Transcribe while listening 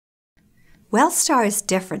WellStar is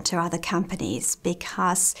different to other companies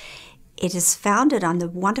because it is founded on the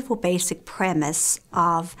wonderful basic premise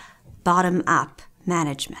of bottom-up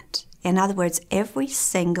management. In other words, every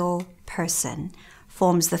single person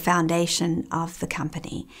forms the foundation of the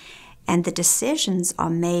company, and the decisions are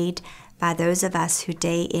made by those of us who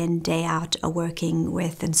day in, day out are working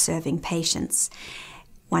with and serving patients.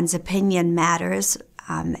 One's opinion matters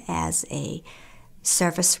as a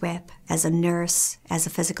service rep, as a nurse, as a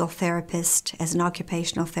physical therapist, as an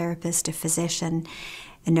occupational therapist, a physician,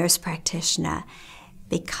 a nurse practitioner,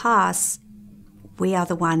 because we are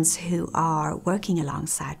the ones who are working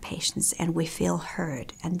alongside patients and we feel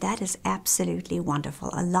heard, and that is absolutely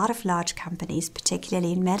wonderful. A lot of large companies,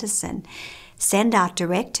 particularly in medicine, send out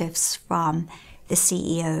directives from the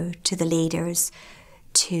CEO to the leaders,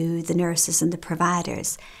 to the nurses and the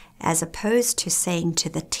providers, as opposed to saying to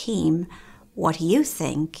the team what you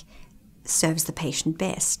think serves the patient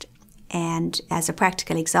best. And as a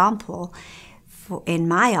practical example, in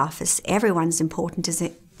my office, everyone's important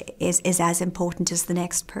is as important as the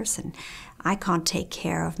next person. I can't take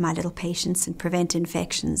care of my little patients and prevent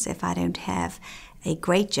infections if I don't have a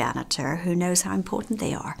great janitor who knows how important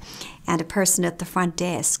they are, and a person at the front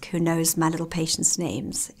desk who knows my little patients'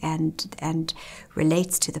 names and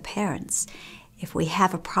relates to the parents. If we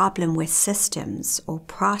have a problem with systems or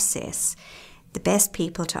process, the best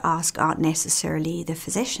people to ask aren't necessarily the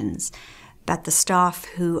physicians, but the staff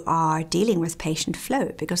who are dealing with patient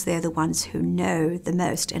flow, because they're the ones who know the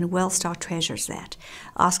most. And WellStar treasures that,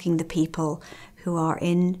 asking the people who are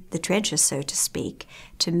in the trenches, so to speak,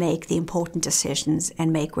 to make the important decisions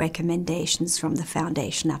and make recommendations from the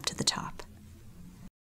foundation up to the top.